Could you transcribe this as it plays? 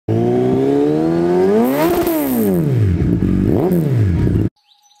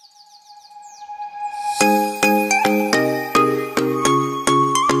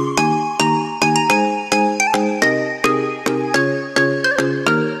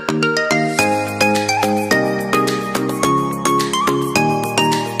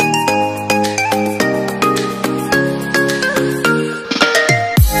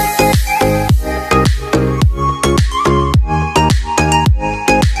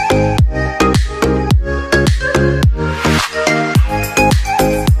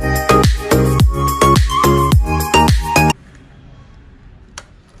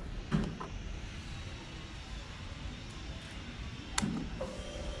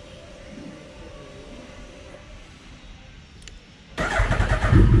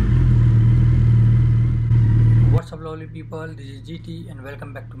People, this is GT and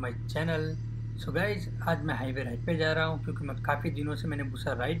welcome back to my channel. So guys, आज मैं highway ride पे जा रहा हूँ क्योंकि मैं काफ़ी दिनों से मैंने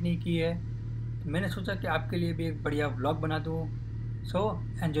बुसा राइड नहीं की है। तो मैंने सोचा कि आपके लिए भी एक बढ़िया व्लॉग बना दूँ। So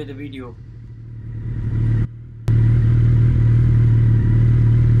enjoy the video.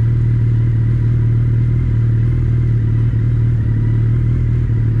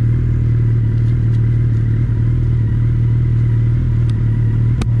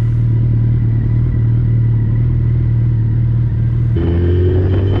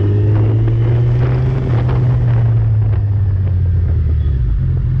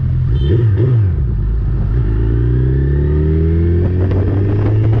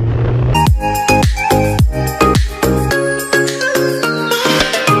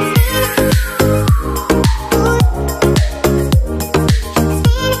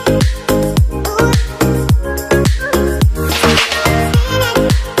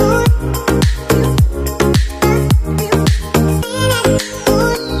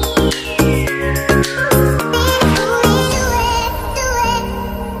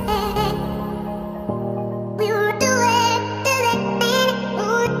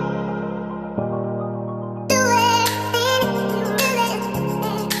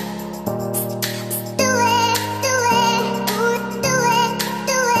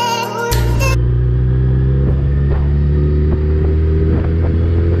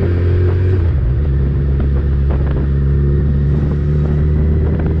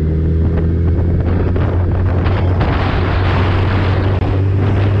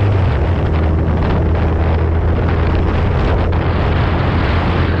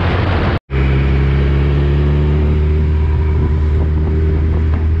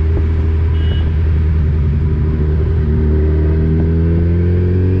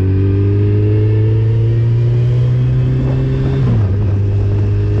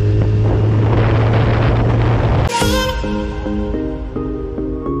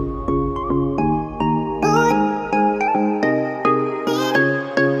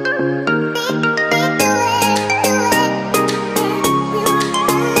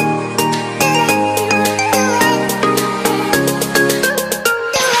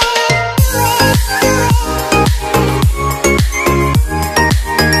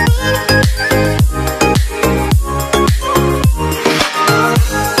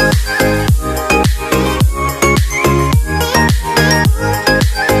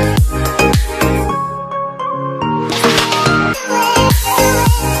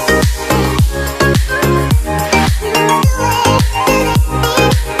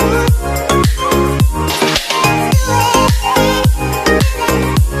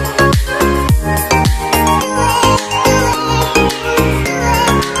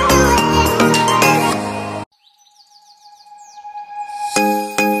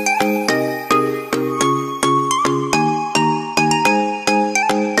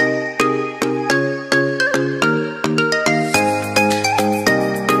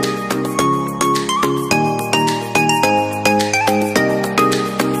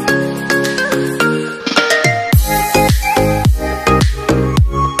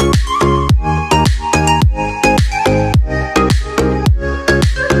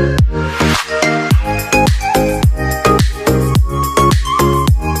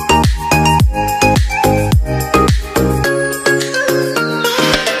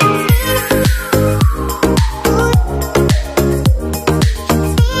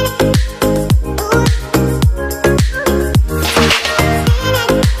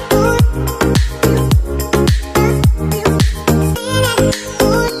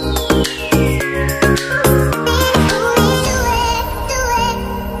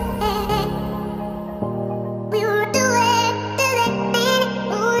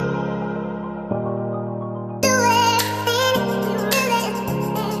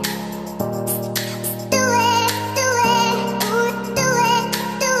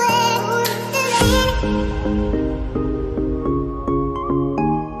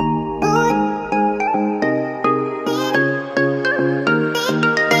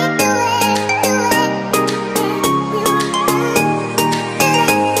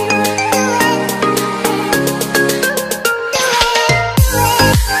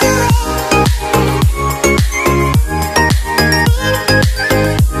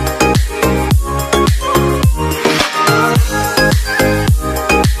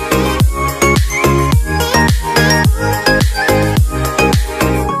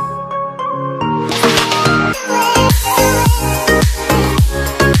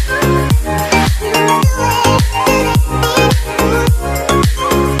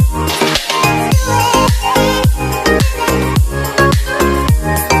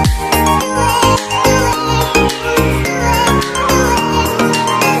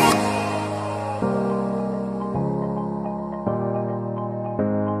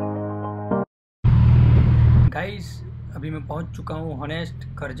 Guys, अभी मैं पहुंच चुका हूं हॉनेस्ट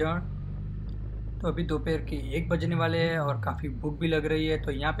करजण। तो अभी दोपहर के 1 बजने वाले हैं और काफ़ी भूख भी लग रही है,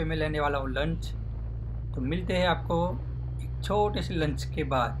 तो यहाँ पे मैं लेने वाला हूँ लंच। तो मिलते हैं आपको एक छोटे से लंच के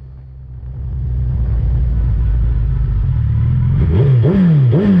बाद।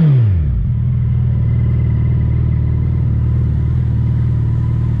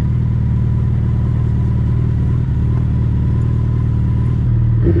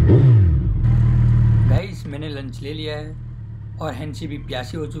 गाइस, मैंने लंच ले लिया है और हैंसी भी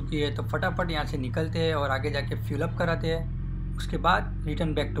प्यासी हो चुकी है, तो फटाफट यहाँ से निकलते हैं और आगे जाके फ्यूल अप कराते हैं। उसके बाद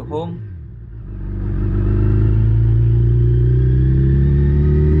return back to home.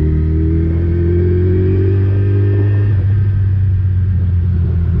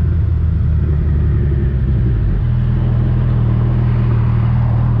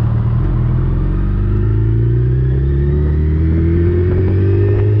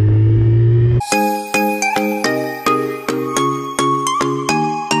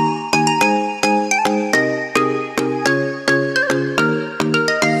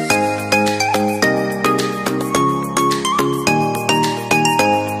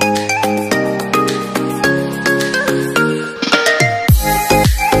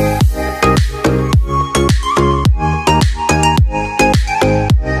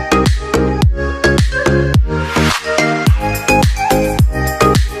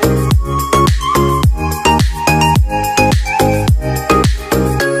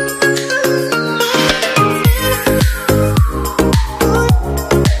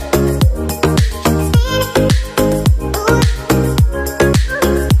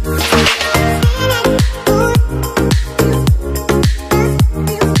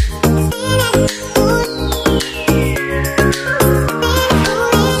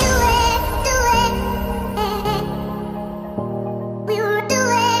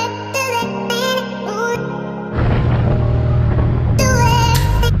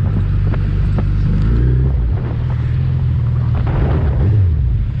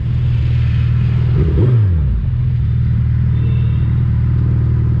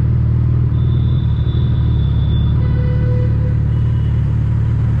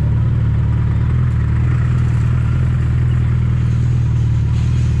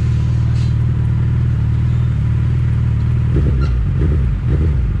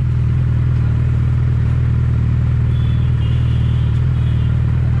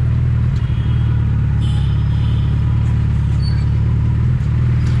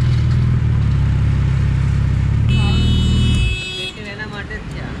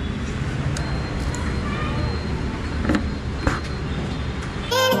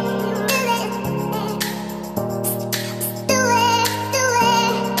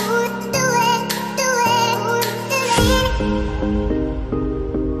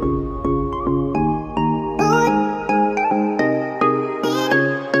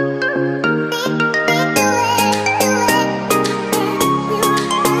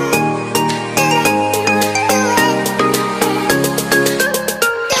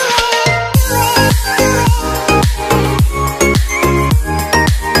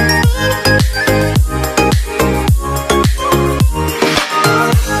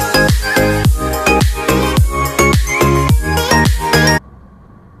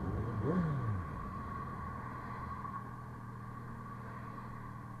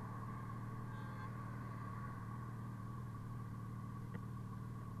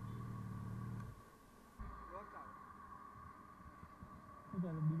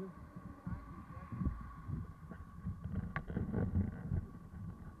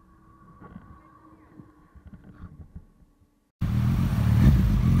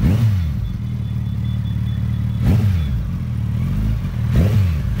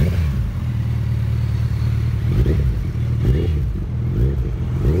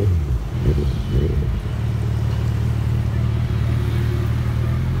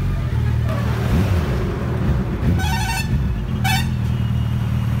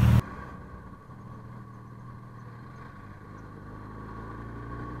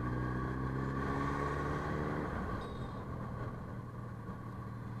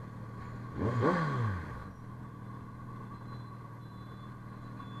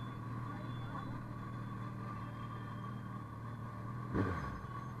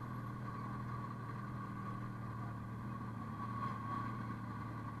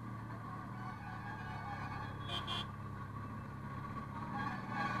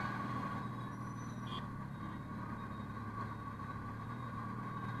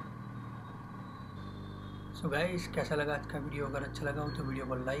 So guys, कैसा लगा आज का वीडियो? अगर अच्छा लगा हो तो वीडियो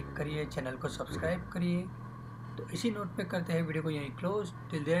को लाइक करिए, चैनल को सब्सक्राइब करिए। तो इसी नोट पे करते हैं वीडियो को यहीं close.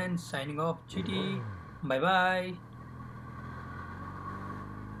 Till then, signing off, चीटी। Bye bye.